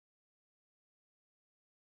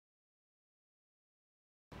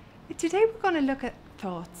Today we're going to look at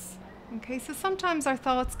thoughts. Okay, so sometimes our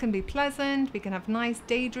thoughts can be pleasant, we can have nice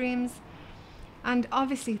daydreams, and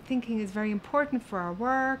obviously thinking is very important for our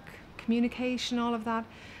work, communication, all of that.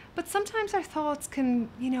 But sometimes our thoughts can,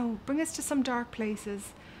 bring us to some dark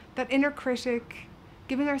places, that inner critic,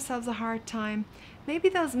 giving ourselves a hard time, maybe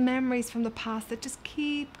those memories from the past that just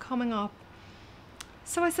keep coming up.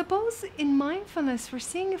 So I suppose in mindfulness, we're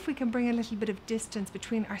seeing if we can bring a little bit of distance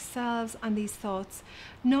between ourselves and these thoughts,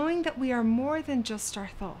 knowing that we are more than just our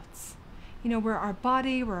thoughts. We're our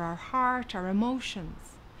body, we're our heart, our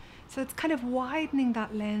emotions. So it's kind of widening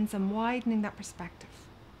that lens and widening that perspective.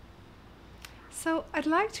 So I'd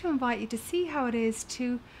like to invite you to see how it is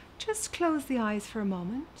to just close the eyes for a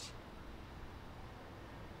moment.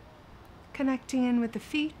 Connecting in with the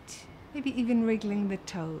feet, maybe even wriggling the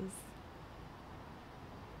toes.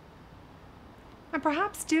 And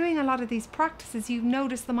perhaps doing a lot of these practices, you've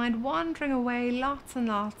noticed the mind wandering away lots and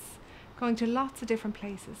lots, going to lots of different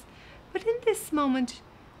places. But in this moment,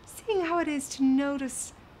 seeing how it is to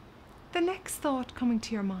notice the next thought coming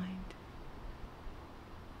to your mind.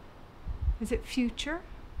 Is it future?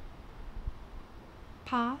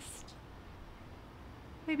 Past?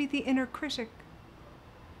 Maybe the inner critic?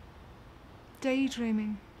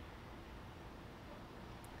 Daydreaming?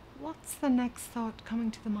 What's the next thought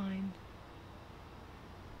coming to the mind?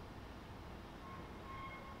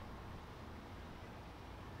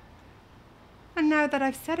 And now that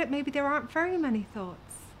I've said it, maybe there aren't very many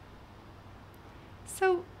thoughts.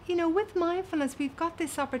 So, with mindfulness, we've got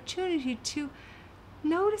this opportunity to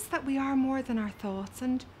notice that we are more than our thoughts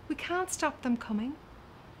and we can't stop them coming.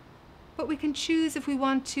 But we can choose if we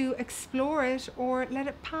want to explore it or let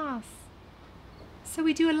it pass. So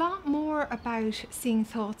we do a lot more about seeing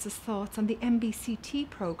thoughts as thoughts on the MBCT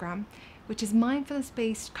program, which is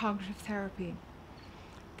mindfulness-based cognitive therapy.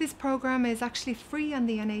 This program is actually free on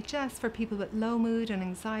the NHS for people with low mood and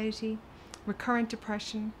anxiety, recurrent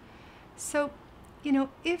depression. So,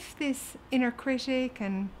 if this inner critic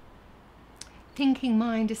and thinking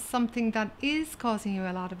mind is something that is causing you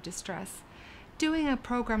a lot of distress, doing a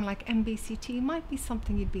program like MBCT might be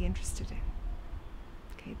something you'd be interested in.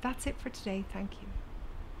 Okay, that's it for today. Thank you.